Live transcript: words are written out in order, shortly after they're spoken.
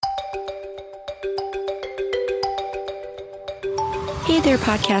Hey there,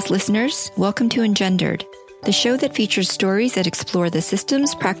 podcast listeners. Welcome to Engendered, the show that features stories that explore the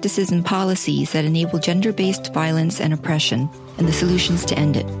systems, practices, and policies that enable gender-based violence and oppression and the solutions to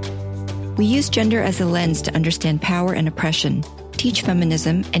end it. We use gender as a lens to understand power and oppression, teach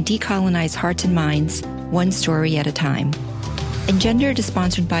feminism, and decolonize hearts and minds, one story at a time. Engendered is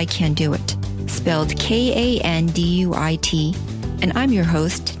sponsored by Can Do It, spelled Kanduit, and I'm your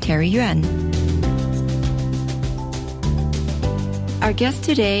host, Terry Yuen. Our guest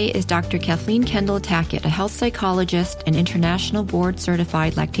today is Dr. Kathleen Kendall-Tackett, a health psychologist and international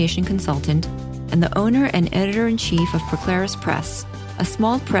board-certified lactation consultant, and the owner and editor-in-chief of Proclaris Press, a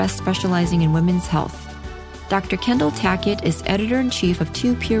small press specializing in women's health. Dr. Kendall-Tackett is editor-in-chief of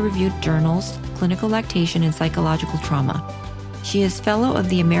 2 peer-reviewed journals, Clinical Lactation and Psychological Trauma. She is fellow of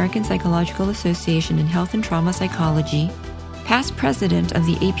the American Psychological Association in Health and Trauma Psychology, past president of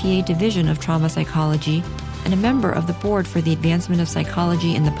the APA Division of Trauma Psychology, and a member of the board for the advancement of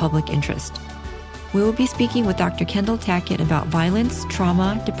psychology in the public interest. We will be speaking with Dr. Kendall-Tackett about violence,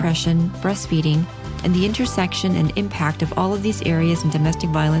 trauma, depression, breastfeeding, and the intersection and impact of all of these areas in domestic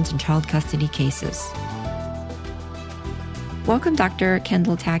violence and child custody cases. Welcome, Dr.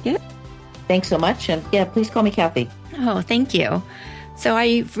 Kendall-Tackett. Thanks so much. And yeah, please call me Kathy. Oh, thank you. So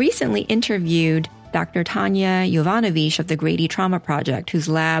I recently interviewed Dr. Tanya Jovanovic of the Grady Trauma Project, whose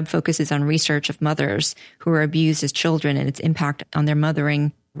lab focuses on research of mothers who are abused as children and its impact on their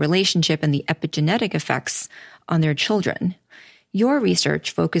mothering relationship and the epigenetic effects on their children. Your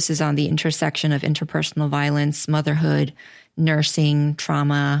research focuses on the intersection of interpersonal violence, motherhood, nursing,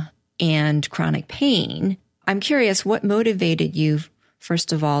 trauma, and chronic pain. I'm curious, what motivated you,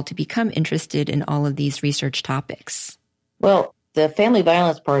 first of all, to become interested in all of these research topics? Well, the family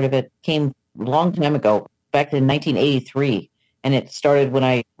violence part of it came a long time ago, back in 1983. And it started when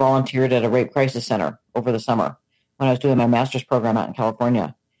I volunteered at a rape crisis center over the summer when I was doing my master's program out in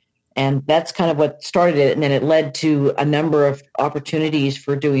California. And that's kind of what started it. And then it led to a number of opportunities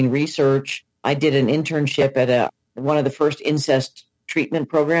for doing research. I did an internship at one of the first incest treatment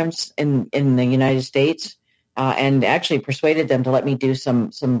programs in the United States, and actually persuaded them to let me do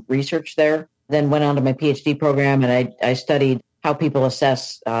some research there. Then went on to my PhD program, and I studied how people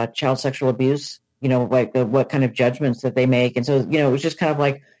assess child sexual abuse, like what kind of judgments that they make. And so, it was just kind of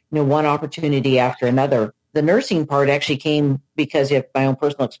like, one opportunity after another. The nursing part actually came because of my own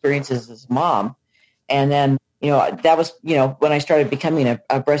personal experiences as a mom. And then, that was, when I started becoming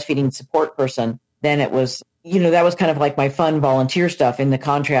a breastfeeding support person, then it was, that was kind of like my fun volunteer stuff in the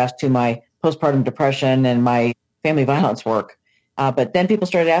contrast to my postpartum depression and my family violence work. But then people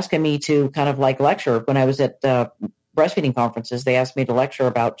started asking me to kind of like lecture when I was at breastfeeding conferences. They asked me to lecture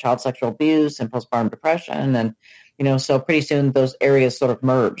about child sexual abuse and postpartum depression. And, so pretty soon those areas sort of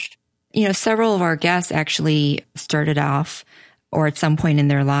merged. Several of our guests actually started off or at some point in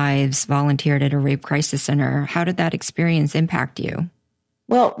their lives volunteered at a rape crisis center. How did that experience impact you?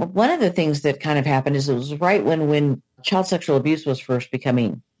 Well, one of the things that kind of happened is it was right when child sexual abuse was first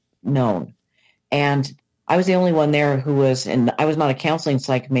becoming known. And I was the only one there who was, and I was not a counseling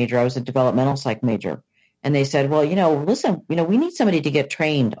psych major. I was a developmental psych major. And they said, well, listen, we need somebody to get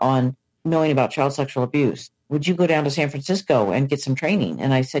trained on knowing about child sexual abuse. Would you go down to San Francisco and get some training?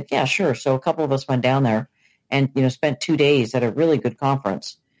 And I said, yeah, sure. So a couple of us went down there and, spent 2 days at a really good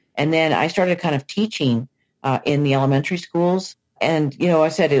conference. And then I started kind of teaching in the elementary schools. And, I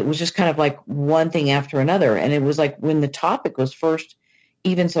said it was just kind of like one thing after another. And it was like when the topic was first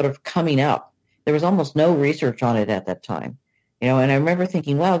even sort of coming up, there was almost no research on it at that time. And I remember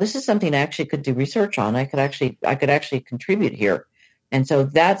thinking, wow, this is something I actually could do research on. I could actually contribute here. And so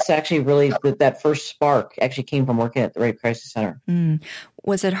that's actually really that first spark actually came from working at the Rape Crisis Center.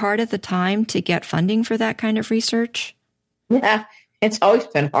 Was it hard at the time to get funding for that kind of research? Yeah, it's always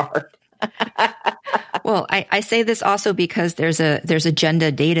been hard. Well, I say this also because there's a gender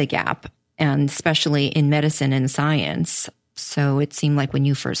data gap, and especially in medicine and science. So it seemed like when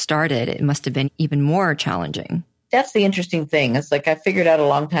you first started, it must have been even more challenging. That's the interesting thing. It's like I figured out a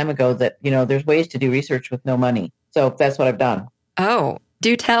long time ago that, there's ways to do research with no money. So that's what I've done. Oh,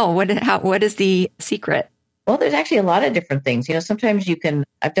 do tell. What is the secret? Well, there's actually a lot of different things. Sometimes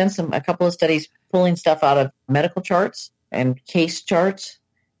I've done a couple of studies pulling stuff out of medical charts and case charts,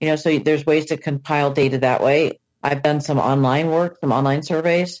 so there's ways to compile data that way. I've done some online work, some online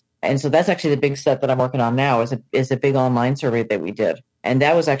surveys. And so that's actually the big set that I'm working on now is a big online survey that we did. And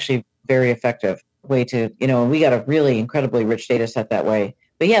that was actually very effective way to, we got a really incredibly rich data set that way.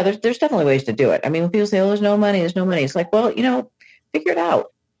 But yeah, there's definitely ways to do it. I mean, when people say, oh, there's no money. It's like, well, figure it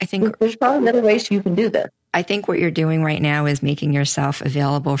out. I think there's probably other ways you can do this. I think what you're doing right now is making yourself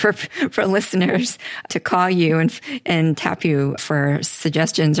available for listeners to call you and tap you for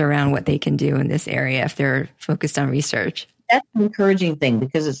suggestions around what they can do in this area if they're focused on research. That's an encouraging thing,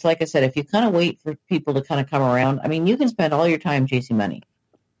 because it's like I said, if you kind of wait for people to kind of come around, I mean, you can spend all your time chasing money,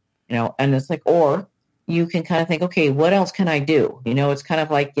 and it's like, or you can kind of think, okay, what else can I do? It's kind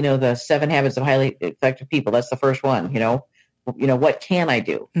of like, the 7 Habits of Highly Effective People. That's the first one, what can I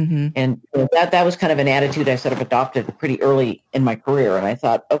do? Mm-hmm. And that was kind of an attitude I sort of adopted pretty early in my career. And I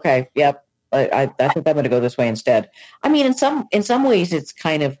thought, okay, yep, I think I'm going to go this way instead. I mean, in some ways, it's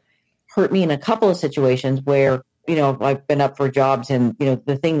kind of hurt me in a couple of situations where, I've been up for jobs, and,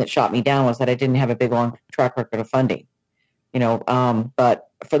 the thing that shot me down was that I didn't have a big, long track record of funding, but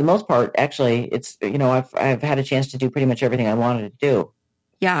for the most part, actually, it's, I've had a chance to do pretty much everything I wanted to do.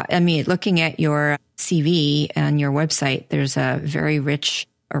 Yeah. I mean, looking at your CV and your website, there's a very rich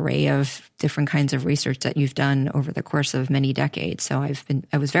array of different kinds of research that you've done over the course of many decades. So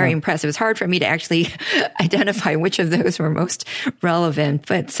I was very impressed. It was hard for me to actually identify which of those were most relevant.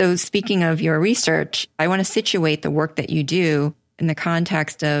 But so speaking of your research, I want to situate the work that you do in the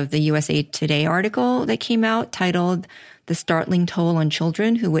context of the USA Today article that came out titled "The Startling Toll on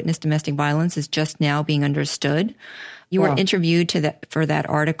Children Who Witness Domestic Violence is Just Now Being Understood." You were interviewed for that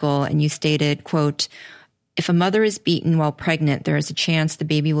article, and you stated, quote, "If a mother is beaten while pregnant, there is a chance the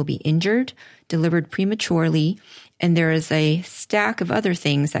baby will be injured, delivered prematurely, and there is a stack of other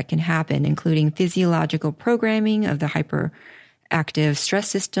things that can happen, including physiological programming of the hyperactive stress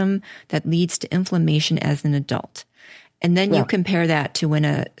system that leads to inflammation as an adult." And then you compare that to when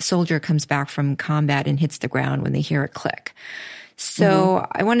a soldier comes back from combat and hits the ground when they hear a click. So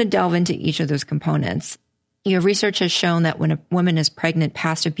I want to delve into each of those components. Your research has shown that when a woman is pregnant,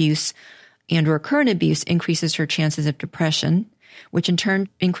 past abuse and or current abuse increases her chances of depression, which in turn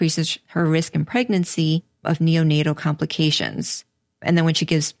increases her risk in pregnancy of neonatal complications. And then when she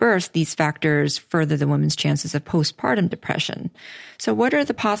gives birth, these factors further the woman's chances of postpartum depression. So what are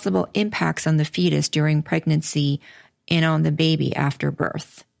the possible impacts on the fetus during pregnancy and on the baby after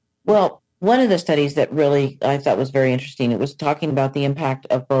birth? Well, one of the studies that really I thought was very interesting, it was talking about the impact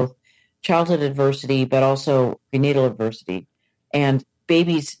of both childhood adversity, but also prenatal adversity. And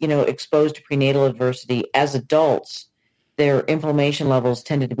babies, exposed to prenatal adversity as adults, their inflammation levels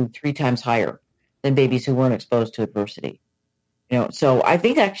tended to be 3 times higher than babies who weren't exposed to adversity. So I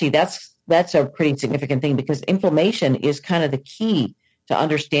think actually that's a pretty significant thing, because inflammation is kind of the key to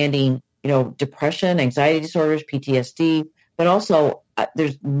understanding, depression, anxiety disorders, PTSD, but also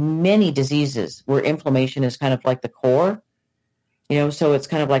there's many diseases where inflammation is kind of like the core. So it's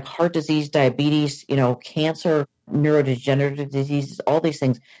kind of like heart disease, diabetes, cancer, neurodegenerative diseases, all these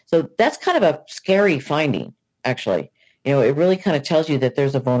things. So that's kind of a scary finding, actually. It really kind of tells you that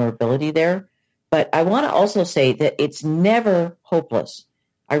there's a vulnerability there. But I want to also say that it's never hopeless.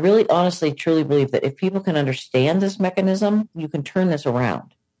 I really honestly, truly believe that if people can understand this mechanism, you can turn this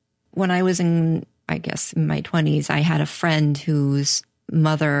around. When I was in my 20s, I had a friend whose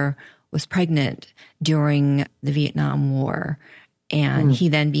mother was pregnant during the Vietnam War. And he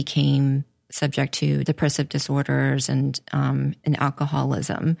then became subject to depressive disorders and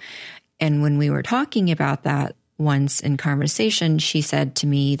alcoholism. And when we were talking about that once in conversation, she said to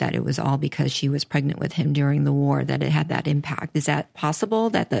me that it was all because she was pregnant with him during the war, that it had that impact. Is that possible,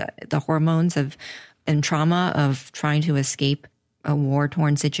 that the hormones and trauma of trying to escape a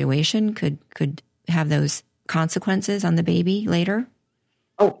war-torn situation could have those consequences on the baby later?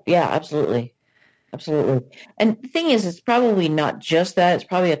 Oh, yeah, absolutely. Absolutely. And the thing is, it's probably not just that. It's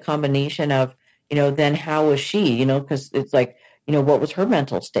probably a combination of, then how was she, because it's like, what was her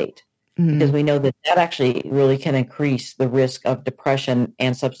mental state? Mm-hmm. Because we know that actually really can increase the risk of depression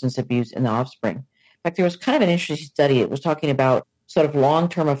and substance abuse in the offspring. In fact, there was kind of an interesting study. It was talking about sort of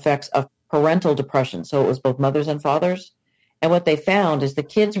long-term effects of parental depression. So it was both mothers and fathers. And what they found is the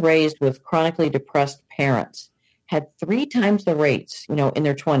kids raised with chronically depressed parents had 3 times the rates, in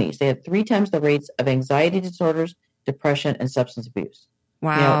their 20s. They had 3 times the rates of anxiety disorders, depression, and substance abuse.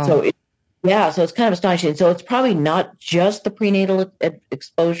 Wow. So it's kind of astonishing. So it's probably not just the prenatal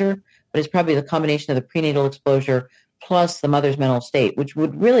exposure, but it's probably the combination of the prenatal exposure plus the mother's mental state, which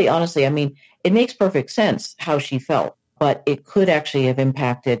would really, honestly, it makes perfect sense how she felt, but it could actually have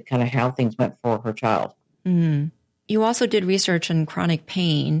impacted kind of how things went for her child. Mm-hmm. You also did research on chronic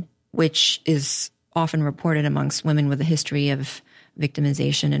pain, which is often reported amongst women with a history of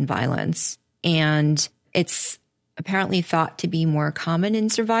victimization and violence. And it's apparently thought to be more common in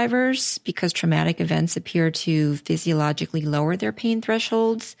survivors because traumatic events appear to physiologically lower their pain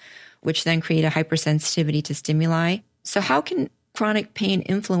thresholds, which then create a hypersensitivity to stimuli. So how can chronic pain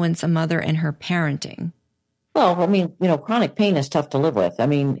influence a mother and her parenting? Well, I mean, chronic pain is tough to live with. I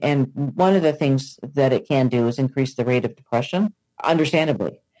mean, and one of the things that it can do is increase the rate of depression,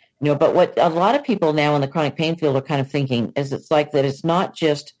 understandably. But what a lot of people now in the chronic pain field are kind of thinking is it's like that it's not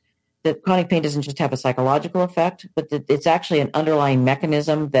just that chronic pain doesn't just have a psychological effect, but that it's actually an underlying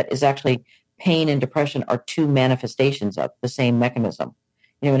mechanism that is actually pain and depression are two manifestations of the same mechanism.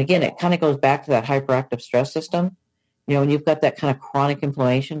 And again, it kind of goes back to that hyperactive stress system. When you've got that kind of chronic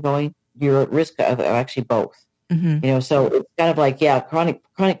inflammation going, you're at risk of actually both. Mm-hmm. So it's kind of like,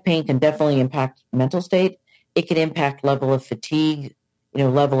 chronic pain can definitely impact mental state. It can impact level of fatigue,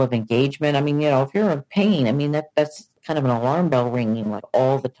 level of engagement. I mean, if you're in pain, I mean, that's kind of an alarm bell ringing like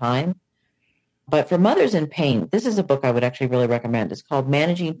all the time. But for mothers in pain, this is a book I would actually really recommend. It's called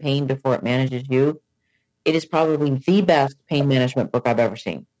Managing Pain Before It Manages You. It is probably the best pain management book I've ever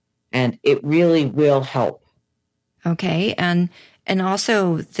seen. And it really will help. Okay. And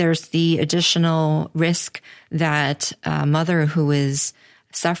also there's the additional risk that a mother who is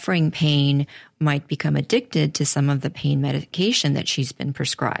suffering pain might become addicted to some of the pain medication that she's been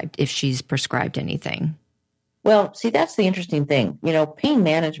prescribed, if she's prescribed anything. Well, see, that's the interesting thing. Pain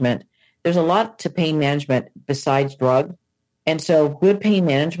management, there's a lot to pain management besides drugs. And so good pain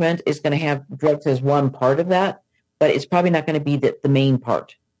management is going to have drugs as one part of that, but it's probably not going to be the main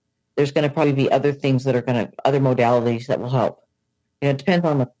part. There's going to probably be other things that are other modalities that will help. It depends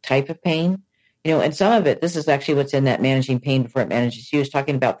on the type of pain. And some of it, this is actually what's in that Managing Pain Before It Manages You, is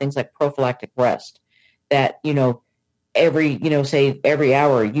talking about things like prophylactic rest. That, every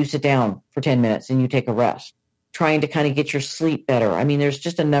hour you sit down for 10 minutes and you take a rest, trying to kind of get your sleep better. I mean, there's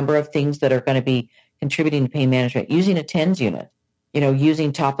just a number of things that are going to be contributing to pain management. Using a TENS unit,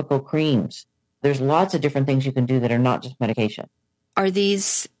 using topical creams. There's lots of different things you can do that are not just medication. Are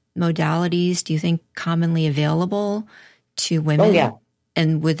these modalities, do you think, commonly available to women? Oh, yeah.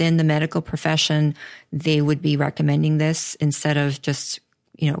 And within the medical profession, they would be recommending this instead of just,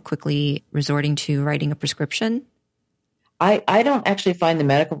 quickly resorting to writing a prescription? I don't actually find the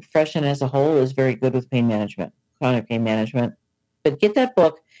medical profession as a whole is very good with pain management, chronic pain management. But get that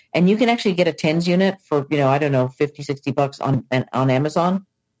book, and you can actually get a TENS unit for, $50, $60 on Amazon.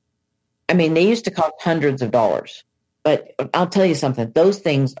 I mean, they used to cost hundreds of dollars. But I'll tell you something, those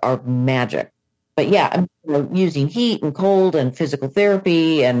things are magic. But yeah, using heat and cold and physical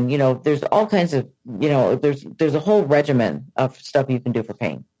therapy and, there's all kinds of, there's a whole regimen of stuff you can do for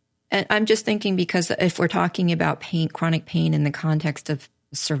pain. And I'm just thinking, because if we're talking about pain, chronic pain in the context of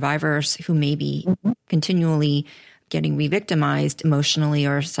survivors who may be continually getting re-victimized emotionally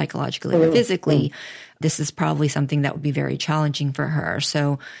or psychologically or physically, this is probably something that would be very challenging for her.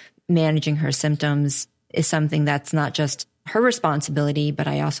 So managing her symptoms is something that's not just her responsibility, but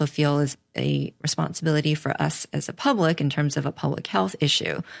I also feel is a responsibility for us as a public in terms of a public health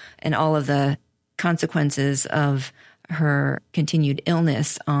issue and all of the consequences of her continued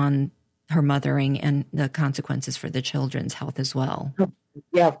illness on her mothering and the consequences for the children's health as well.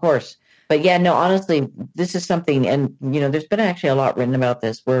 Yeah, of course. But yeah, no, honestly, this is something, and, there's been actually a lot written about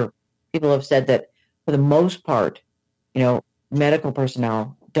this where people have said that for the most part, medical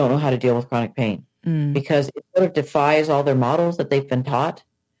personnel don't know how to deal with chronic pain. Because it sort of defies all their models that they've been taught.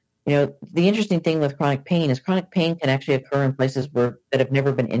 The interesting thing with chronic pain is chronic pain can actually occur in places that have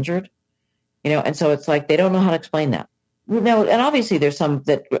never been injured. And so it's like they don't know how to explain that. And obviously there's some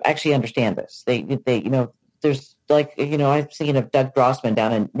that actually understand this. There's like, I'm thinking of Doug Grossman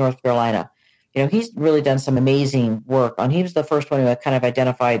down in North Carolina. He's really done some amazing work he was the first one who kind of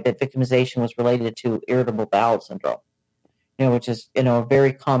identified that victimization was related to irritable bowel syndrome, which is, a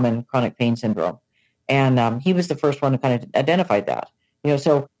very common chronic pain syndrome. And he was the first one who kind of identified that.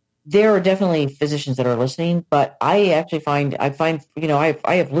 So there are definitely physicians that are listening, but I actually find, I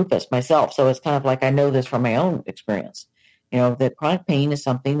have lupus myself. So it's kind of like I know this from my own experience, that chronic pain is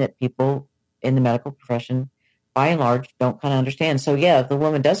something that people in the medical profession, by and large, don't kind of understand. So yeah, the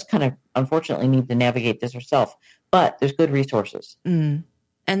woman does kind of, unfortunately, need to navigate this herself, but there's good resources. And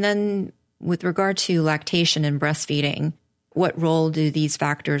then with regard to lactation and breastfeeding, what role do these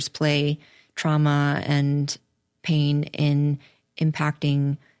factors play, trauma and pain, in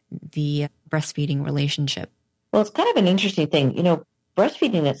impacting the breastfeeding relationship? Well, it's kind of an interesting thing.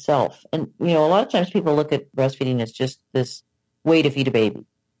 Breastfeeding itself, and, a lot of times people look at breastfeeding as just this way to feed a baby,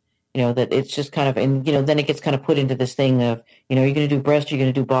 that it's just kind of, and, then it gets kind of put into this thing of, you're going to do breast, you're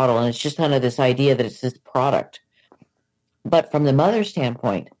going to do bottle, and it's just kind of this idea that it's this product. But from the mother's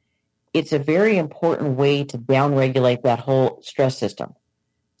standpoint, it's a very important way to downregulate that whole stress system.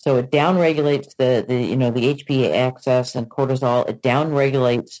 So it downregulates the HPA axis and cortisol. It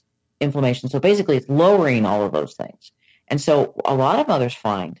downregulates inflammation. So basically, it's lowering all of those things. And so a lot of mothers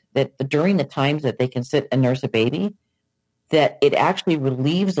find that during the times that they can sit and nurse a baby, that it actually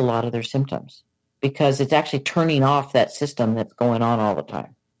relieves a lot of their symptoms because it's actually turning off that system that's going on all the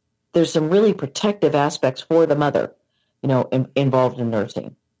time. There's some really protective aspects for the mother, involved in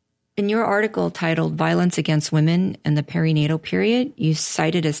nursing. In your article titled Violence Against Women in the Perinatal Period, you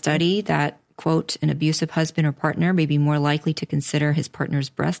cited a study that, quote, an abusive husband or partner may be more likely to consider his partner's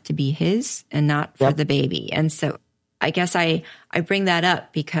breast to be his and not for the baby. And so I guess I bring that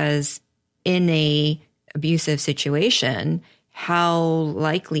up because in a abusive situation, how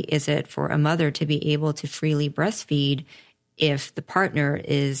likely is it for a mother to be able to freely breastfeed if the partner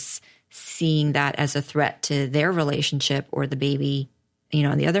is seeing that as a threat to their relationship or the baby?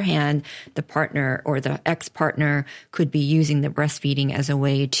 On the other hand, the partner or the ex-partner could be using the breastfeeding as a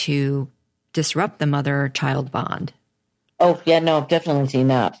way to disrupt the mother-child bond. Oh, yeah, no, I've definitely seen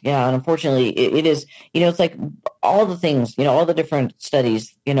that. Yeah, and unfortunately, it is, it's like all the things, all the different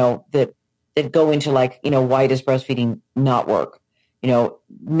studies, that go into why does breastfeeding not work?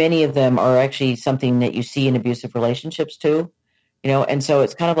 Many of them are actually something that you see in abusive relationships too, and so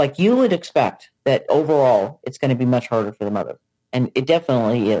it's kind of like you would expect that overall it's going to be much harder for the mother. And it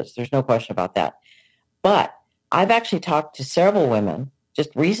definitely is. There's no question about that. But I've actually talked to several women, just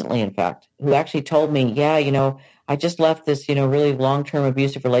recently, in fact, who actually told me, I just left this, really long-term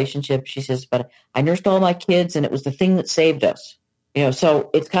abusive relationship. She says, but I nursed all my kids and it was the thing that saved us. So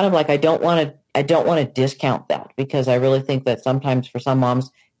it's kind of like I don't want to discount that because I really think that sometimes for some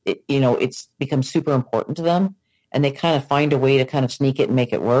moms, it's become super important to them and they kind of find a way to kind of sneak it and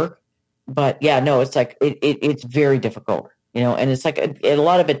make it work. But yeah, no, it's like it's very difficult. And it's like a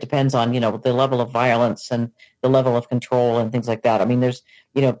lot of it depends on, the level of violence and the level of control and things like that. I mean, there's,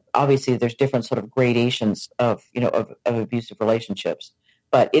 obviously there's different sort of gradations of abusive relationships,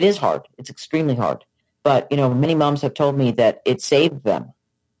 but it is hard. It's extremely hard. But, many moms have told me that it saved them,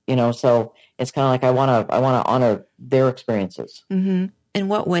 so it's kind of like I want to honor their experiences. Mm-hmm. In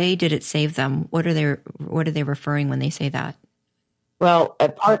what way did it save them? What are they referring when they say that? Well,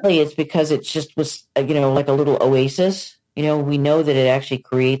 partly it's because it just was, like a little oasis. We know that it actually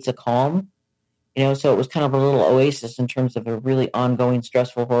creates a calm, so it was kind of a little oasis in terms of a really ongoing,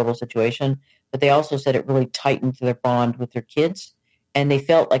 stressful, horrible situation. But they also said it really tightened their bond with their kids. And they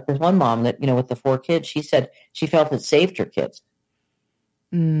felt like there's one mom that, with the 4 kids, she said she felt it saved her kids.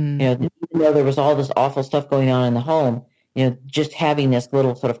 Even though there was all this awful stuff going on in the home, just having this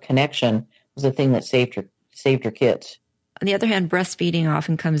little sort of connection was the thing that saved her kids. On the other hand, breastfeeding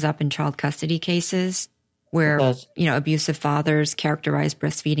often comes up in child custody cases where, abusive fathers characterize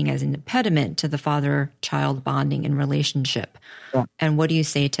breastfeeding as an impediment to the father-child bonding and relationship. Yeah. And what do you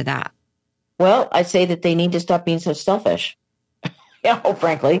say to that? Well, I say that they need to stop being so selfish,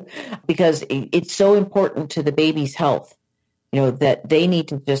 frankly, because it's so important to the baby's health, that they need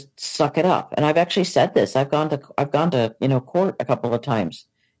to just suck it up. And I've actually said this. I've gone to, court a couple of times,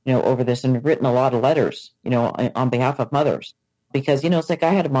 over this and written a lot of letters, on behalf of mothers. Because, it's like I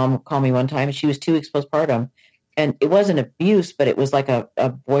had a mom call me one time and she was 2 weeks postpartum and it wasn't abuse, but it was like a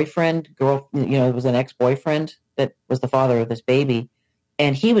boyfriend girl, it was an ex-boyfriend that was the father of this baby.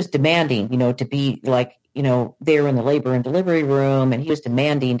 And he was demanding, to be like, there in the labor and delivery room. And he was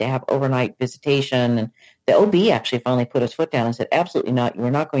demanding to have overnight visitation. And the OB actually finally put his foot down and said, absolutely not. You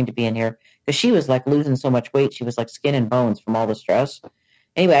are not going to be in here. Because she was like losing so much weight. She was like skin and bones from all the stress.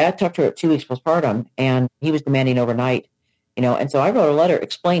 Anyway, I talked to her at 2 weeks postpartum and he was demanding overnight. And so I wrote a letter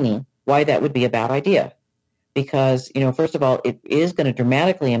explaining why that would be a bad idea. Because, first of all, it is going to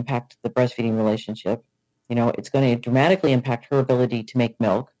dramatically impact the breastfeeding relationship. It's going to dramatically impact her ability to make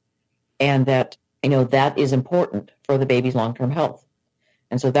milk. And that, that is important for the baby's long-term health.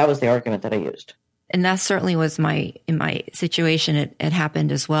 And so that was the argument that I used. And that certainly was in my situation, it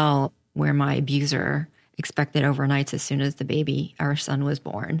happened as well, where my abuser expected overnights as soon as our son was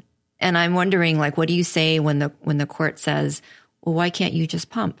born. And I'm wondering, what do you say when the court says, well, why can't you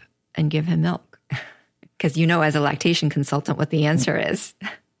just pump and give him milk? Because as a lactation consultant what the answer is.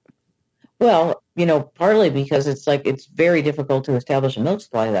 Well, partly because it's very difficult to establish a milk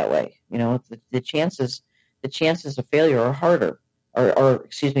supply that way. The chances of failure are harder, or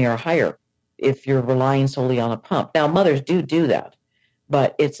higher if you're relying solely on a pump. Now, mothers do that,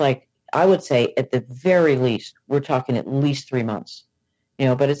 but it's like I would say at the very least we're talking at least 3 months.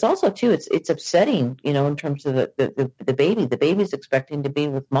 But it's also too, it's upsetting, in terms of the baby. The baby's expecting to be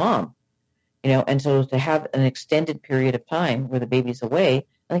with mom, and so to have an extended period of time where the baby's away,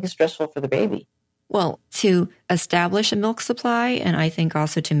 I think it's stressful for the baby. Well, to establish a milk supply, and I think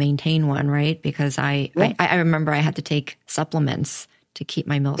also to maintain one, right? Because I remember I had to take supplements to keep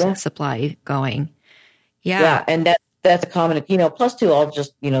my milk supply going. Yeah. And that's a common, plus two, all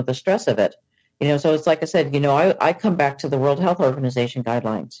just, the stress of it. So it's like I said, I come back to the World Health Organization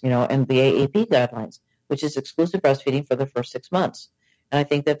guidelines, and the AAP guidelines, which is exclusive breastfeeding for the first 6 months. And I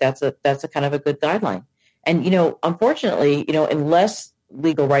think that that's a kind of a good guideline. And, unfortunately, unless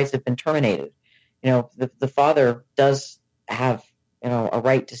legal rights have been terminated, the father does have, a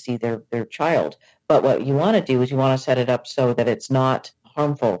right to see their child. But what you want to do is you want to set it up so that it's not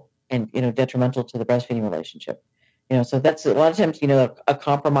harmful and, detrimental to the breastfeeding relationship. So that's a lot of times, a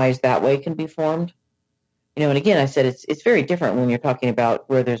compromise that way can be formed. And again, I said it's very different when you're talking about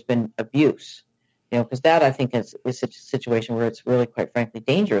where there's been abuse, because that I think is a situation where it's really, quite frankly,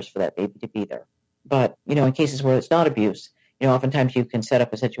 dangerous for that baby to be there. But, in cases where it's not abuse, oftentimes you can set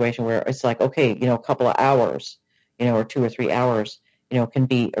up a situation where it's like, okay, a couple of hours, or 2 or 3 hours, can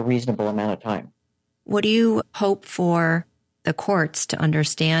be a reasonable amount of time. What do you hope for the courts to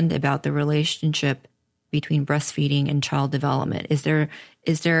understand about the relationship between breastfeeding and child development? Is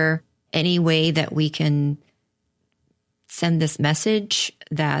there any way that we can send this message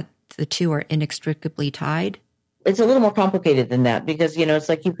that the two are inextricably tied? It's a little more complicated than that because, it's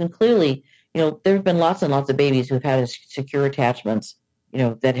like you can clearly, there have been lots and lots of babies who've had secure attachments,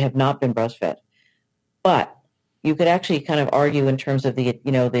 that have not been breastfed. But you could actually kind of argue in terms of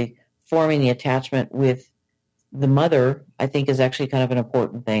the forming the attachment with the mother, I think, is actually kind of an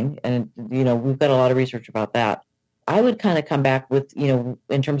important thing. And, we've got a lot of research about that. I would kind of come back with, in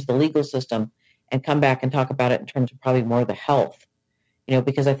terms of the legal system and come back and talk about it in terms of probably more the health,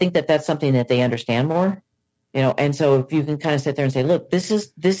 because I think that that's something that they understand more, and so if you can kind of sit there and say, look, this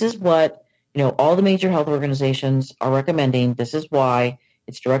is what, all the major health organizations are recommending. This is why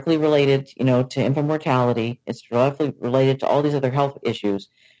it's directly related, to infant mortality. It's directly related to all these other health issues.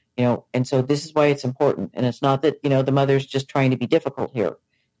 And so this is why it's important. And it's not that, the mother's just trying to be difficult here,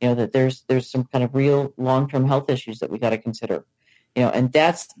 that there's some kind of real long-term health issues that we got to consider, and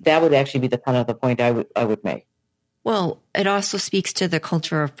that would actually be the kind of the point I would make. Well, it also speaks to the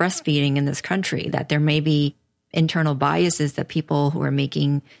culture of breastfeeding in this country, that there may be internal biases that people who are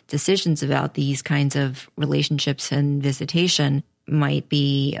making decisions about these kinds of relationships and visitation might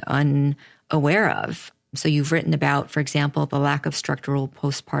be unaware of. So you've written about, for example, the lack of structural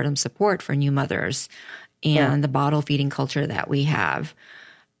postpartum support for new mothers and the bottle feeding culture that we have.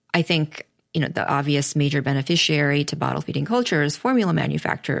 I think, the obvious major beneficiary to bottle feeding culture is formula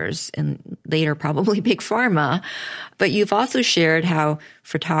manufacturers and later probably big pharma. But you've also shared how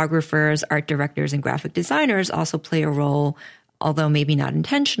photographers, art directors, and graphic designers also play a role, although maybe not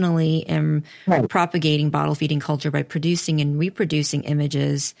intentionally, in propagating bottle feeding culture by producing and reproducing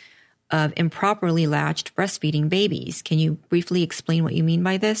images of improperly latched breastfeeding babies. Can you briefly explain what you mean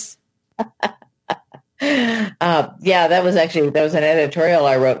by this? That was an editorial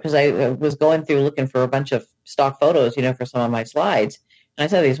I wrote because I was going through looking for a bunch of stock photos, for some of my slides. And I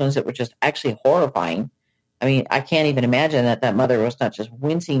saw these ones that were just actually horrifying. I mean, I can't even imagine that mother was not just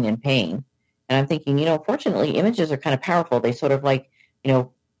wincing in pain. And I'm thinking, fortunately, images are kind of powerful. They sort of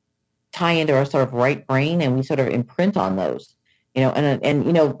tie into our sort of right brain and we sort of imprint on those.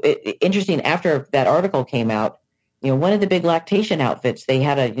 Interesting, after that article came out, one of the big lactation outfits, they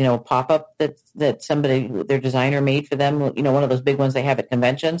had a, pop-up that somebody, their designer made for them, one of those big ones they have at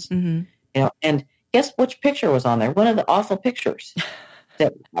conventions, and guess which picture was on there? One of the awful pictures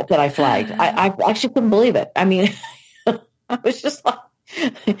that I flagged. I actually couldn't believe it. I mean, I was just like,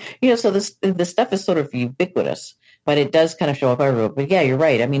 so this stuff is sort of ubiquitous, but it does kind of show up everywhere. But yeah, you're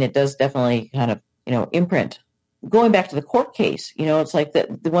right. I mean, it does definitely kind of, imprint. Going back to the court case, it's like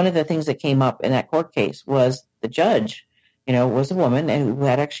one of the things that came up in that court case was the judge, was a woman and who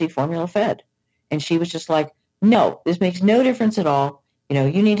had actually formula fed. And she was just like, no, this makes no difference at all.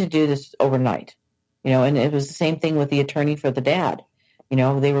 You need to do this overnight, and it was the same thing with the attorney for the dad.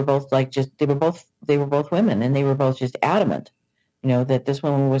 They were both they were both women and they were both just adamant, that this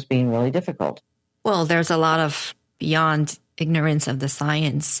woman was being really difficult. Well, there's a lot of, beyond ignorance of the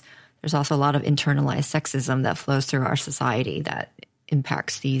science, there's also a lot of internalized sexism that flows through our society that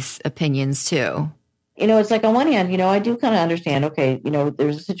impacts these opinions too. It's like on one hand, I do kind of understand, okay,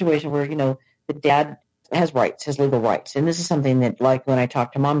 there's a situation where, the dad has rights, has legal rights. And this is something that, like, when I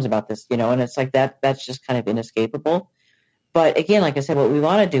talk to moms about this, and it's like that's just kind of inescapable. But again, like I said, what we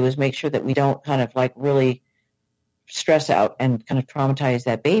want to do is make sure that we don't kind of like really stress out and kind of traumatize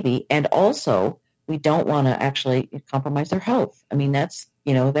that baby. And also, we don't want to actually compromise their health. I mean, that's,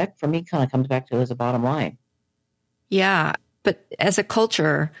 that for me kind of comes back to as a bottom line. Yeah. But as a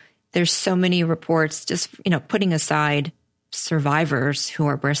culture, there's so many reports, just, putting aside survivors who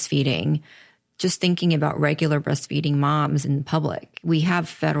are breastfeeding, just thinking about regular breastfeeding moms in public. We have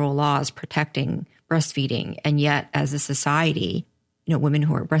federal laws protecting breastfeeding. And yet as a society, women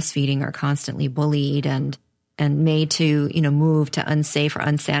who are breastfeeding are constantly bullied and made to, move to unsafe or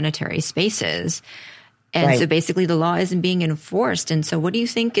unsanitary spaces. And so basically the law isn't being enforced. And so what do you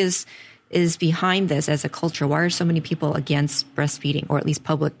think is behind this as a culture? Why are so many people against breastfeeding, or at least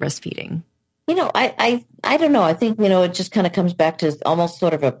public breastfeeding? I don't know. I think, it just kind of comes back to almost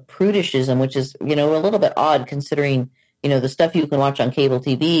sort of a prudishism, which is, a little bit odd considering, the stuff you can watch on cable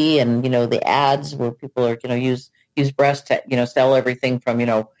TV and, the ads where people are, use breast to, sell everything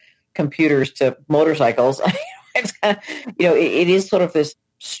from, computers to motorcycles. It's kind of, it is sort of this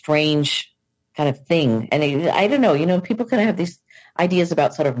strange kind of thing. And I don't know, people kind of have these ideas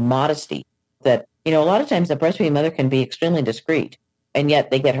about sort of modesty that, a lot of times a breastfeeding mother can be extremely discreet. And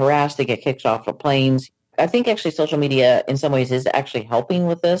yet they get harassed, they get kicked off of planes. I think actually social media in some ways is actually helping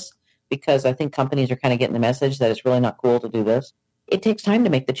with this because I think companies are kind of getting the message that it's really not cool to do this. It takes time to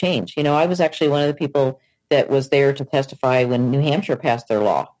make the change. I was actually one of the people that was there to testify when New Hampshire passed their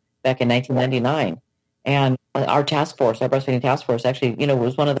law back in 1999. And our task force, our breastfeeding task force actually,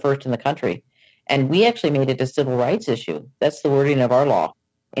 was one of the first in the country. And we actually made it a civil rights issue. That's the wording of our law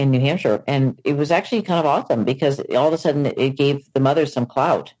in New Hampshire. And it was actually kind of awesome because all of a sudden it gave the mothers some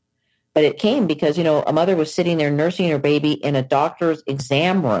clout. But it came because, a mother was sitting there nursing her baby in a doctor's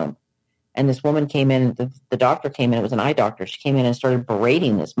exam room. And this woman came in, the doctor came in, it was an eye doctor. She came in and started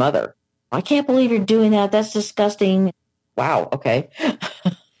berating this mother. I can't believe you're doing that. That's disgusting. Wow. Okay.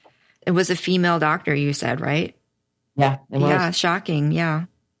 It was a female doctor, you said, right? Yeah. It was. Yeah. Shocking. Yeah.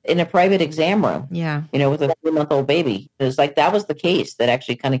 In a private exam room. Yeah. With a 3-month-old baby. It was like that was the case that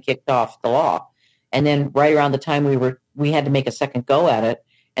actually kind of kicked off the law. And then right around the time we had to make a second go at it.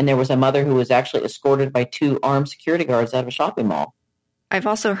 And there was a mother who was actually escorted by 2 armed security guards out of a shopping mall. I've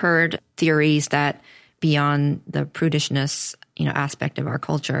also heard theories that beyond the prudishness, aspect of our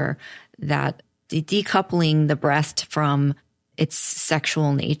culture, that decoupling the breast from its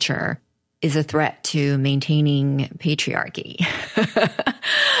sexual nature is a threat to maintaining patriarchy.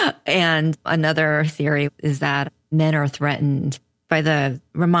 And another theory is that men are threatened by the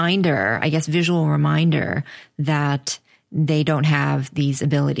reminder, I guess, visual reminder that they don't have these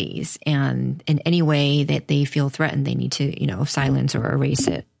abilities. And in any way that they feel threatened, they need to, silence or erase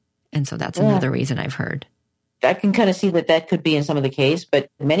it. And so that's another reason I've heard. I can kind of see that could be in some of the case, but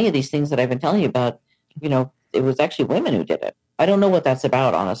many of these things that I've been telling you about, it was actually women who did it. I don't know what that's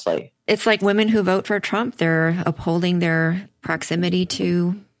about, honestly. It's like women who vote for Trump. They're upholding their proximity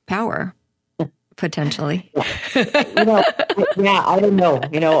to power, potentially. Yeah, I don't know.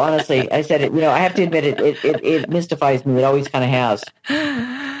 Honestly, I said it, I have to admit it mystifies me. It always kind of has.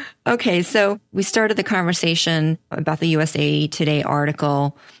 Okay, so we started the conversation about the USA Today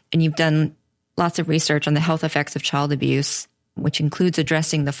article, and you've done lots of research on the health effects of child abuse, which includes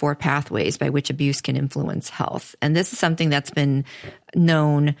addressing the 4 pathways by which abuse can influence health. And this is something that's been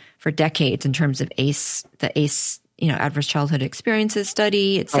known for decades in terms of the ACE, adverse childhood experiences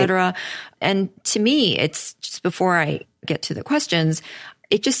study, et cetera. Right. And to me, it's just before I get to the questions,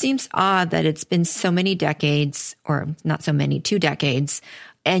 it just seems odd that it's been so many decades, or not so many, 2 decades,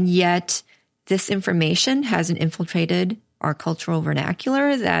 and yet this information hasn't infiltrated our cultural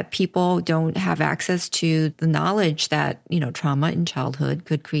vernacular, that people don't have access to the knowledge that, trauma in childhood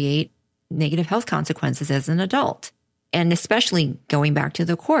could create negative health consequences as an adult. And especially going back to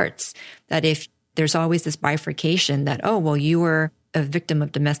the courts, that if there's always this bifurcation that, you were a victim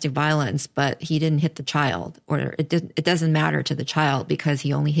of domestic violence, but he didn't hit the child, or it doesn't matter to the child because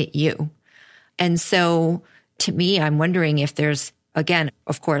he only hit you. And so to me, I'm wondering if there's, again,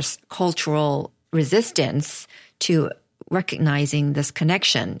 of course, cultural resistance to recognizing this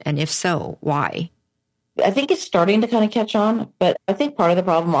connection? And if so, why? I think it's starting to kind of catch on, but I think part of the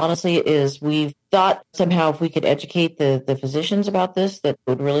problem, honestly, is we've thought somehow if we could educate the physicians about this, that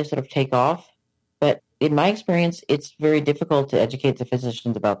would really sort of take off. But in my experience, it's very difficult to educate the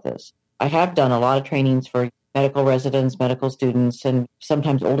physicians about this. I have done a lot of trainings for medical residents, medical students, and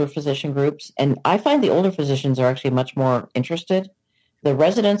sometimes older physician groups. And I find the older physicians are actually much more interested. The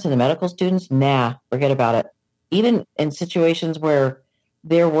residents and the medical students, forget about it. Even in situations where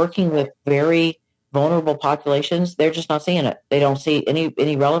they're working with very vulnerable populations, they're just not seeing it. They don't see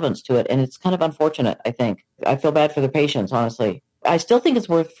any relevance to it. And it's kind of unfortunate, I think. I feel bad for the patients, honestly. I still think it's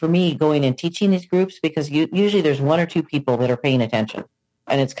worth for me going and teaching these groups because usually there's 1 or 2 people that are paying attention.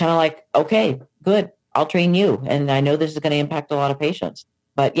 And it's kind of like, okay, good, I'll train you. And I know this is going to impact a lot of patients.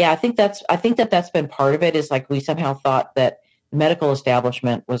 But yeah, I think that's been part of it, is like we somehow thought that the medical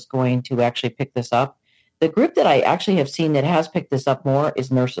establishment was going to actually pick this up. The group that I actually have seen that has picked this up more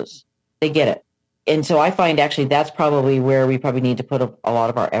is nurses. They get it. And so I find actually that's probably where we probably need to put a lot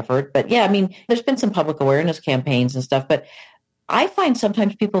of our effort. But yeah, I mean, there's been some public awareness campaigns and stuff, but I find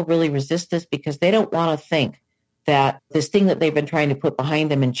sometimes people really resist this because they don't want to think that this thing that they've been trying to put behind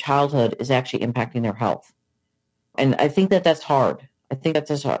them in childhood is actually impacting their health. And I think that that's hard. I think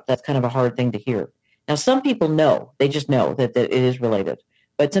that's kind of a hard thing to hear. Now, some people know, they just know that it is related.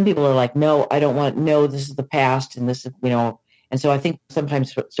 But some people are like, no, I don't want, no, this is the past. And this is, and so I think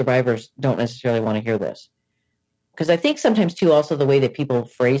sometimes survivors don't necessarily want to hear this. Because I think sometimes, too, also the way that people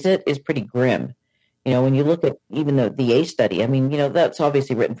phrase it is pretty grim. When you look at even the ACE study, I mean, that's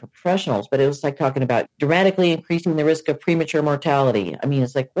obviously written for professionals, but it was like talking about dramatically increasing the risk of premature mortality. I mean,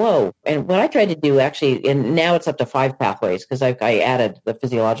 it's like, whoa. And what I tried to do actually, and now it's up to 5 pathways because I added the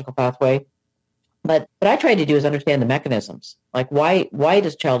physiological pathway. But what I tried to do is understand the mechanisms. Like, why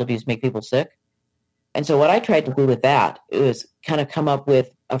does child abuse make people sick? And so what I tried to do with that was kind of come up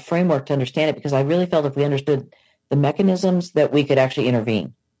with a framework to understand it, because I really felt if we understood the mechanisms that we could actually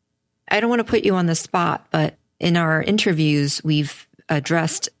intervene. I don't want to put you on the spot, but in our interviews, we've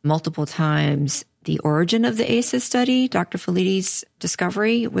addressed multiple times the origin of the ACEs study, Dr. Felidi's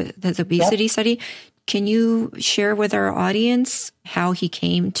discovery with his obesity study. Can you share with our audience how he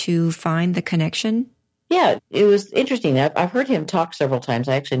came to find the connection? Yeah, it was interesting. I've heard him talk several times.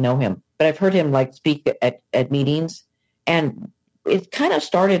 I actually know him, but I've heard him speak at meetings. And it kind of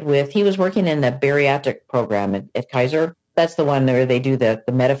started with, he was working in the bariatric program at Kaiser. That's the one where they do the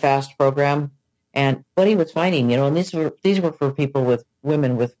MetaFast program. And what he was finding, and these were for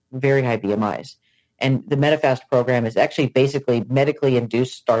women with very high BMIs. And the MetaFast program is actually basically medically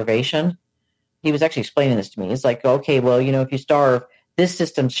induced starvation. He was actually explaining this to me. It's like, okay, well, if you starve, this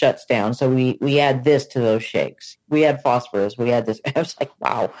system shuts down. So we add this to those shakes. We add phosphorus. We add this. I was like,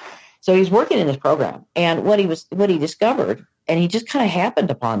 wow. So he's working in this program. And what he discovered, and he just kind of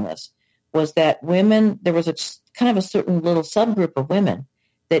happened upon this, was that women, there was a kind of a certain little subgroup of women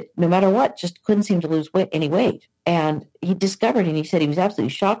that no matter what, just couldn't seem to lose any weight. And he discovered, and he said he was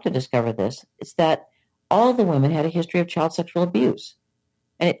absolutely shocked to discover this, is that all the women had a history of child sexual abuse.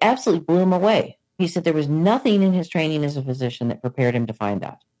 And it absolutely blew him away. He said there was nothing in his training as a physician that prepared him to find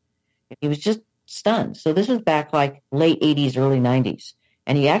that. He was just stunned. So this was back like late 80s, early 90s.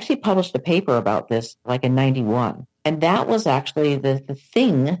 And he actually published a paper about this like in 91. And that was actually the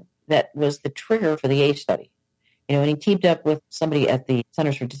thing that was the trigger for the ACE study. And he teamed up with somebody at the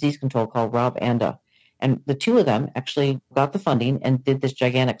Centers for Disease Control called Rob Anda. And the two of them actually got the funding and did this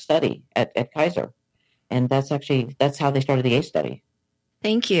gigantic study at Kaiser. And that's how they started the ACE study.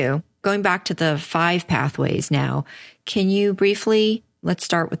 Thank you. Going back to the 5 pathways now, can you briefly, let's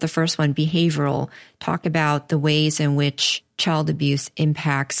start with the first one, behavioral, talk about the ways in which child abuse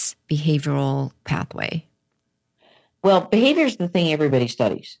impacts behavioral pathway? Well, behavior is the thing everybody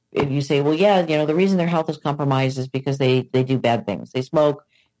studies. If you say, well, yeah, the reason their health is compromised is because they do bad things. They smoke,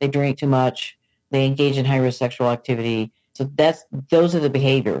 they drink too much, they engage in high-risk sexual activity. So those are the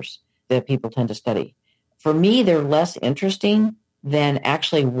behaviors that people tend to study. For me, they're less interesting than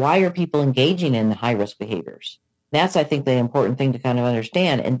actually why are people engaging in high-risk behaviors. That's, I think, the important thing to kind of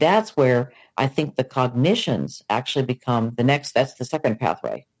understand. And that's where I think the cognitions actually become that's the second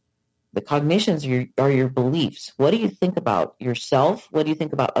pathway. The cognitions are your beliefs. What do you think about yourself? What do you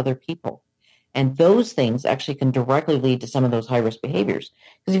think about other people? And those things actually can directly lead to some of those high-risk behaviors.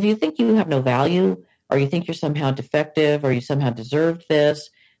 Because if you think you have no value, or you think you're somehow defective, or you somehow deserved this,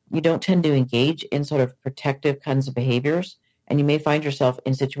 you don't tend to engage in sort of protective kinds of behaviors. And you may find yourself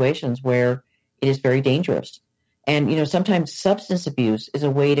in situations where it is very dangerous. And, sometimes substance abuse is a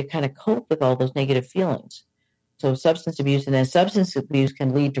way to kind of cope with all those negative feelings. So substance abuse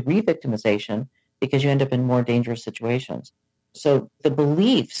can lead to re-victimization because you end up in more dangerous situations. So the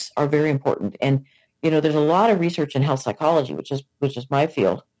beliefs are very important. And, there's a lot of research in health psychology, which is my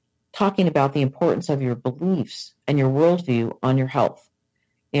field, talking about the importance of your beliefs and your worldview on your health.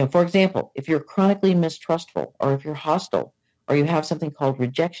 For example, if you're chronically mistrustful, or if you're hostile, or you have something called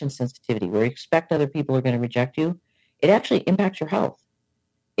rejection sensitivity, where you expect other people are going to reject you, it actually impacts your health.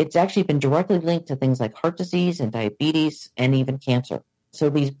 It's actually been directly linked to things like heart disease and diabetes and even cancer. So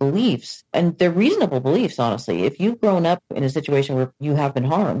these beliefs, and they're reasonable beliefs, honestly. If you've grown up in a situation where you have been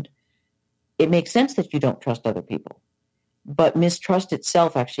harmed, it makes sense that you don't trust other people. But mistrust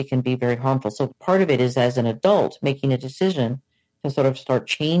itself actually can be very harmful. So part of it is, as an adult, making a decision to sort of start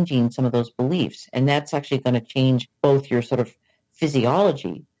changing some of those beliefs. And that's actually going to change both your sort of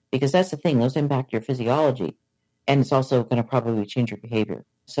physiology, because that's the thing, those impact your physiology. And it's also going to probably change your behavior.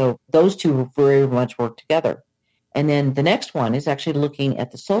 So those two very much work together. And then the next one is actually looking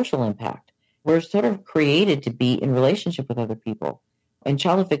at the social impact. We're sort of created to be in relationship with other people. And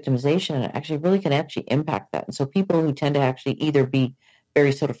childhood victimization actually really can actually impact that. And so people who tend to actually either be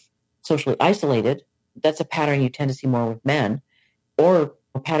very sort of socially isolated, that's a pattern you tend to see more with men, or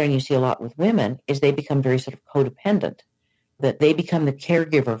a pattern you see a lot with women is they become very sort of codependent, that they become the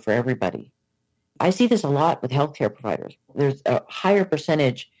caregiver for everybody. I see this a lot with healthcare providers. There's a higher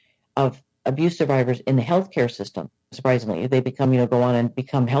percentage of abuse survivors in the healthcare system, surprisingly. They become, go on and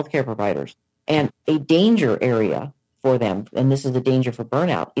become healthcare providers. And a danger area for them, and this is the danger for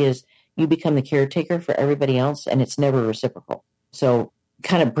burnout, is you become the caretaker for everybody else, and it's never reciprocal. So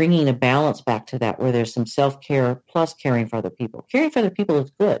kind of bringing a balance back to that, where there's some self-care plus caring for other people. Caring for other people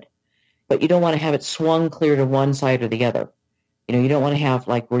is good, but you don't want to have it swung clear to one side or the other. You don't want to have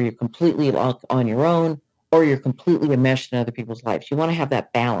like where you're completely on your own or you're completely enmeshed in other people's lives. You want to have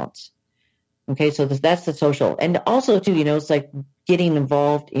that balance. Okay, so that's the social. And also, too, it's like getting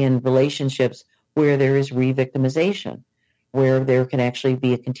involved in relationships where there is re-victimization, where there can actually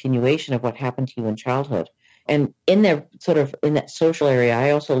be a continuation of what happened to you in childhood. And in that social area,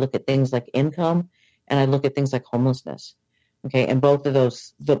 I also look at things like income and I look at things like homelessness. Okay, and both of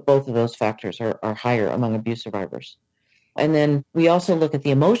those factors are higher among abuse survivors. And then we also look at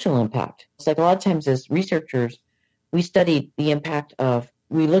the emotional impact. It's like a lot of times as researchers, we studied the impact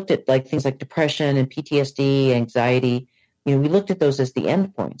we looked at like things like depression and PTSD, anxiety. We looked at those as the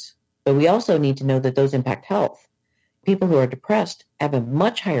endpoints, but we also need to know that those impact health. People who are depressed have a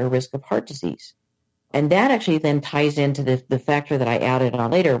much higher risk of heart disease. And that actually then ties into the factor that I added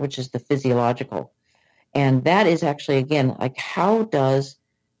on later, which is the physiological. And that is actually, again, like how does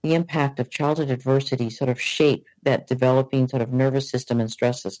the impact of childhood adversity sort of shape that developing sort of nervous system and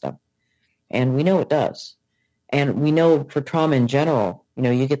stress system? And we know it does. And we know for trauma in general,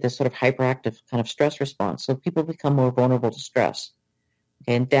 you get this sort of hyperactive kind of stress response. So people become more vulnerable to stress.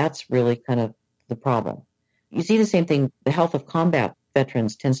 Okay, and that's really kind of the problem. You see the same thing. The health of combat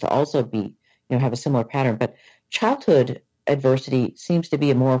veterans tends to also be, have a similar pattern. But childhood adversity seems to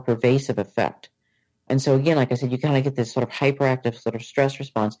be a more pervasive effect. And so again, like I said, you kind of get this sort of hyperactive sort of stress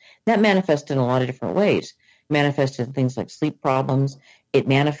response that manifests in a lot of different ways. It manifests in things like sleep problems. It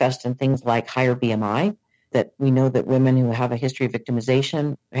manifests in things like higher BMI, that we know that women who have a history of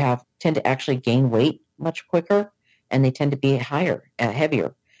victimization tend to actually gain weight much quicker, and they tend to be heavier.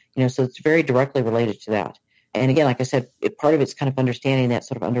 So it's very directly related to that. And again, like I said, part of it's kind of understanding that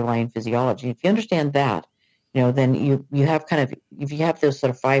sort of underlying physiology. If you understand that, then you have if you have those sort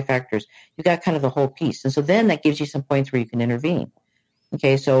of 5 factors, you got kind of the whole piece. And so then that gives you some points where you can intervene.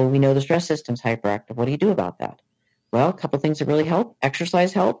 Okay, so we know the stress system's hyperactive. What do you do about that? Well, a couple of things that really help.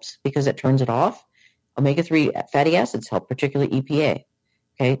 Exercise helps because it turns it off. Omega-3 fatty acids help, particularly EPA.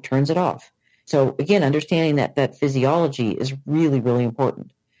 Okay, turns it off. So again, understanding that physiology is really, really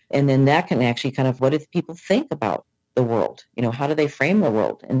important. And then that can actually kind of, what do people think about the world? How do they frame the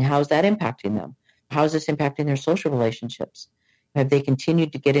world? And how is that impacting them? How is this impacting their social relationships? Have they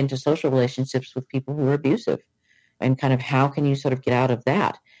continued to get into social relationships with people who are abusive? And kind of how can you sort of get out of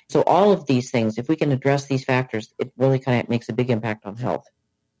that? So all of these things, if we can address these factors, it really kind of makes a big impact on health.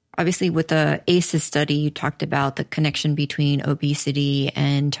 Obviously, with the ACEs study, you talked about the connection between obesity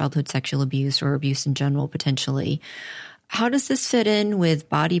and childhood sexual abuse or abuse in general, potentially. How does this fit in with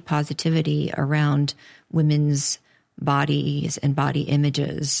body positivity around women's bodies and body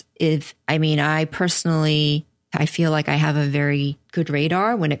images? I personally feel like I have a very good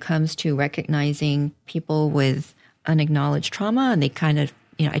radar when it comes to recognizing people with unacknowledged trauma, and they kind of,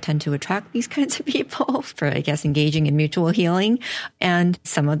 I tend to attract these kinds of people for, I guess, engaging in mutual healing. And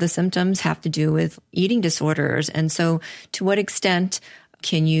some of the symptoms have to do with eating disorders. And so to what extent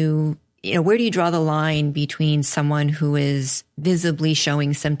can you, where do you draw the line between someone who is visibly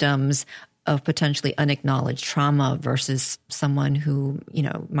showing symptoms of potentially unacknowledged trauma versus someone who,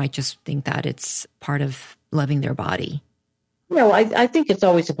 might just think that it's part of loving their body? I think it's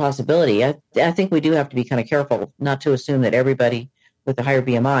always a possibility. I think we do have to be kind of careful not to assume that everybody with a higher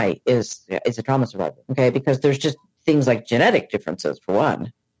BMI is a trauma survivor, okay? Because there's just things like genetic differences, for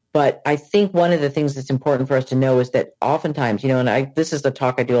one. But I think one of the things that's important for us to know is that oftentimes, this is the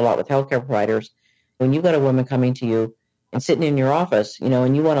talk I do a lot with healthcare providers. When you've got a woman coming to you and sitting in your office,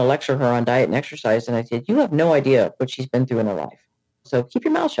 and you want to lecture her on diet and exercise, and I said, you have no idea what she's been through in her life. So keep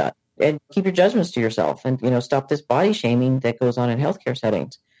your mouth shut and keep your judgments to yourself, and, stop this body shaming that goes on in healthcare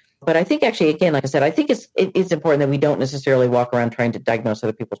settings. But I think actually, again, like I said, I think it's important that we don't necessarily walk around trying to diagnose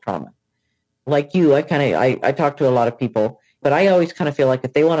other people's trauma. Like you, I talk to a lot of people, but I always kind of feel like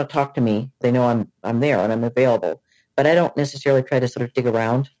if they want to talk to me, they know I'm there and I'm available. But I don't necessarily try to sort of dig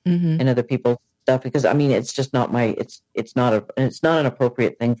around in other people's stuff because it's just not it's not an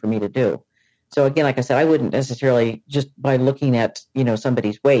appropriate thing for me to do. So again, like I said, I wouldn't necessarily just by looking at,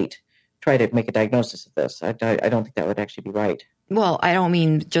 somebody's weight, try to make a diagnosis of this. I don't think that would actually be right. Well, I don't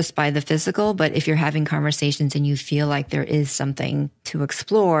mean just by the physical, but if you're having conversations and you feel like there is something to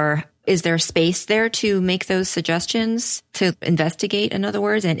explore, is there space there to make those suggestions, to investigate, in other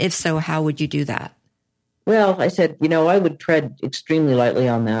words? And if so, how would you do that? Well, I said, I would tread extremely lightly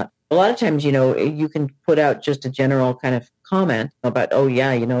on that. A lot of times, you can put out just a general kind of comment about, oh,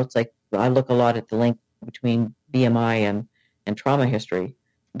 yeah, it's like I look a lot at the link between BMI and trauma history.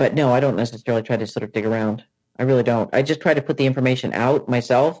 But no, I don't necessarily try to sort of dig around. I really don't. I just try to put the information out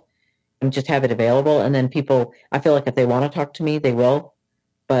myself and just have it available. And then people, I feel like if they want to talk to me, they will,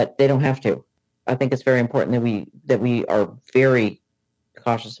 but they don't have to. I think it's very important that we are very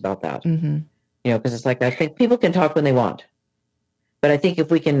cautious about that. Mm-hmm. Because it's like, I think people can talk when they want. But I think if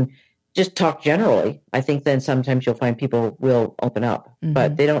we can just talk generally, I think then sometimes you'll find people will open up,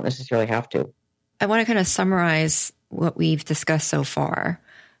 but they don't necessarily have to. I want to kind of summarize what we've discussed so far.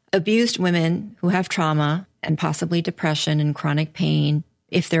 Abused women who have trauma and possibly depression and chronic pain,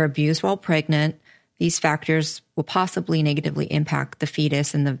 if they're abused while pregnant, these factors will possibly negatively impact the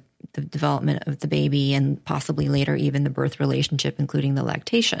fetus and the development of the baby and possibly later even the birth relationship, including the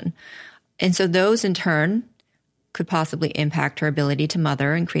lactation. And so those in turn could possibly impact her ability to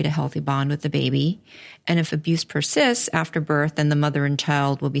mother and create a healthy bond with the baby. And if abuse persists after birth, then the mother and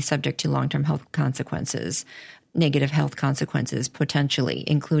child will be subject to long-term health consequences, negative health consequences, potentially,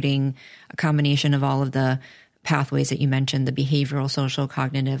 including a combination of all of the pathways that you mentioned, the behavioral, social,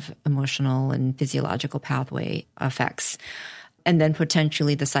 cognitive, emotional, and physiological pathway effects. And then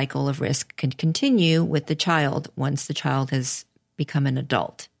potentially the cycle of risk can continue with the child once the child has become an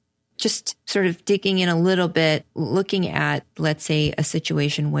adult. Just sort of digging in a little bit, looking at, let's say, a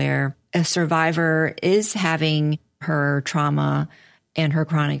situation where a survivor is having her trauma and her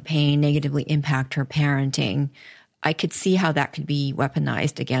chronic pain negatively impact her parenting. I could see how that could be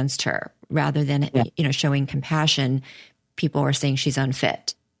weaponized against her rather than, showing compassion. People are saying she's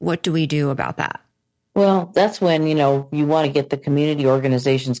unfit. What do we do about that? Well, that's when, you want to get the community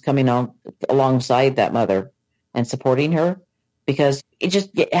organizations coming on alongside that mother and supporting her, because it just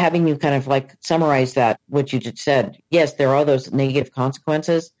having you kind of like summarize that, what you just said. Yes, there are those negative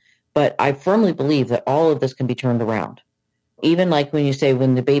consequences, but I firmly believe that all of this can be turned around. Even like when you say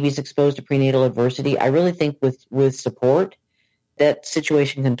when the baby's exposed to prenatal adversity, I really think with support, that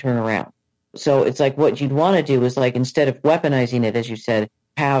situation can turn around. So it's like what you'd want to do is like, instead of weaponizing it, as you said,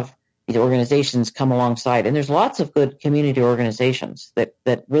 have these organizations come alongside. And there's lots of good community organizations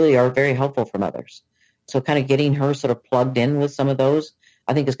that really are very helpful for mothers. So kind of getting her sort of plugged in with some of those,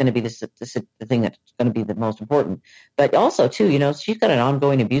 I think is going to be the thing that's going to be the most important. But also, too, she's got an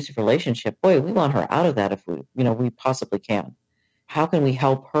ongoing abusive relationship. Boy, we want her out of that if we possibly can. How can we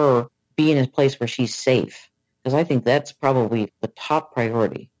help her be in a place where she's safe? Because I think that's probably the top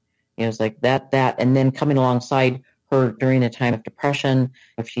priority. It's like that, and then coming alongside her during a time of depression,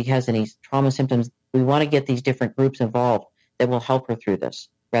 if she has any trauma symptoms, we want to get these different groups involved that will help her through this,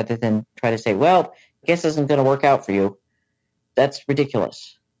 rather than try to say, well, I guess this isn't going to work out for you. That's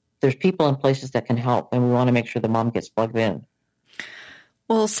ridiculous. There's people in places that can help, and we want to make sure the mom gets plugged in.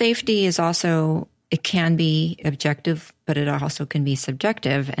 Well, safety is also, it can be objective, but it also can be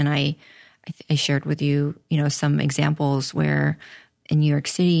subjective. And I shared with you, some examples where in New York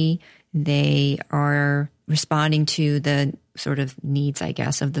City, they are responding to the sort of needs, I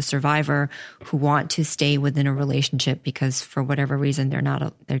guess, of the survivor who want to stay within a relationship because for whatever reason,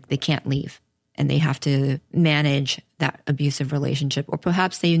 they can't leave. And they have to manage that abusive relationship, or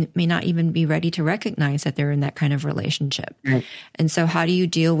perhaps they may not even be ready to recognize that they're in that kind of relationship. Right. And so how do you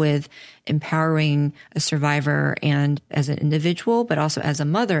deal with empowering a survivor and as an individual, but also as a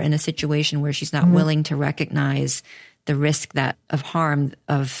mother in a situation where she's not willing to recognize the risk of harm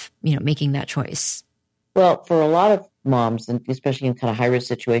of, making that choice? Well, for a lot of moms, and especially in kind of high-risk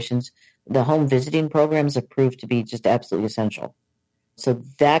situations, the home visiting programs have proved to be just absolutely essential. So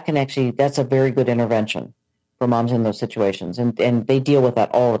that's a very good intervention for moms in those situations. And they deal with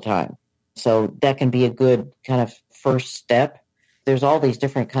that all the time. So that can be a good kind of first step. There's all these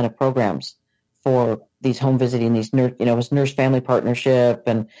different kind of programs for these home visiting, these nurse family partnership,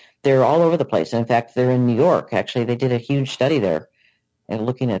 and they're all over the place. And in fact, they're in New York. Actually, they did a huge study there and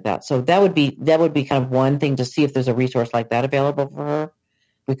looking at that. So that would be kind of one thing to see if there's a resource like that available for her,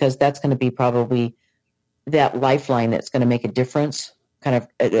 because that's going to be probably that lifeline that's going to make a difference kind of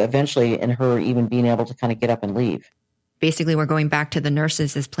eventually in her even being able to kind of get up and leave. Basically, we're going back to the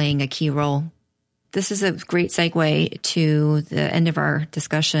nurses as playing a key role. This is a great segue to the end of our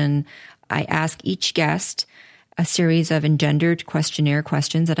discussion. I ask each guest a series of engendered questionnaire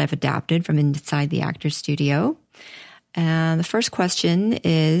questions that I've adapted from inside the Actors Studio. And the first question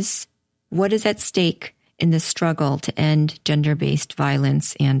is, what is at stake in the struggle to end gender-based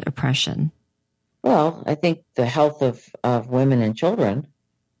violence and oppression? Well, I think the health of women and children,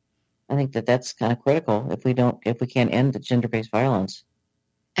 I think that's kind of critical if we can't end the gender-based violence.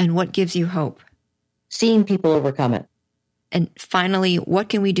 And what gives you hope? Seeing people overcome it. And finally, what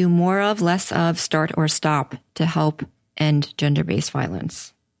can we do more of, less of, start or stop to help end gender-based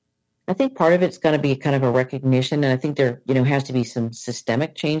violence? I think part of it's going to be kind of a recognition, and I think there, has to be some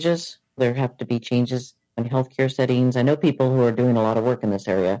systemic changes. There have to be changes in healthcare settings. I know people who are doing a lot of work in this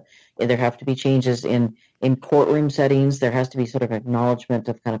area. There have to be changes in courtroom settings. There has to be sort of acknowledgement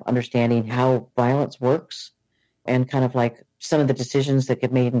of kind of understanding how violence works, and kind of like some of the decisions that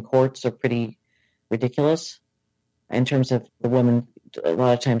get made in courts are pretty ridiculous in terms of the woman. A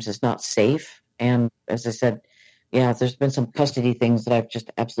lot of times it's not safe. And as I said, there's been some custody things that I've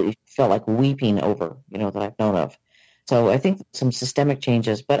just absolutely felt like weeping over, that I've known of. So I think some systemic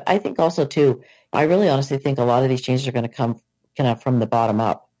changes, but I think also too, I really honestly think a lot of these changes are going to come kind of from the bottom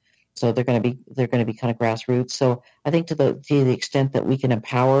up. So they're going to be kind of grassroots. So I think to the extent that we can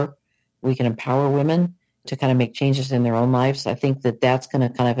empower women to kind of make changes in their own lives, I think that's going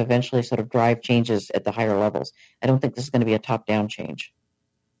to kind of eventually sort of drive changes at the higher levels. I don't think this is going to be a top-down change.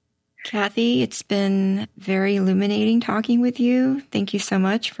 Kathy, it's been very illuminating talking with you. Thank you so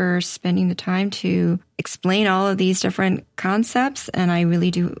much for spending the time to explain all of these different concepts. And I really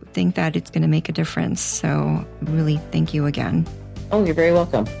do think that it's going to make a difference. So really, thank you again. Oh, you're very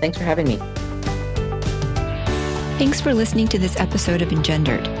welcome. Thanks for having me. Thanks for listening to this episode of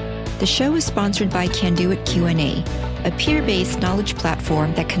Engendered. The show is sponsored by Can Do It Q&A, a peer-based knowledge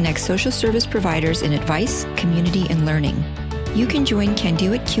platform that connects social service providers in advice, community, and learning. You can join Can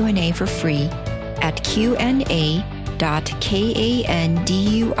Do It Q&A for free at qa.kanduit.com.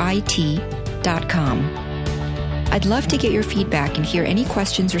 I'd love to get your feedback and hear any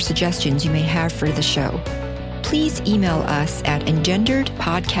questions or suggestions you may have for the show. Please email us at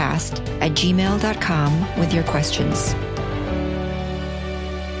engenderedpodcast@gmail.com with your questions.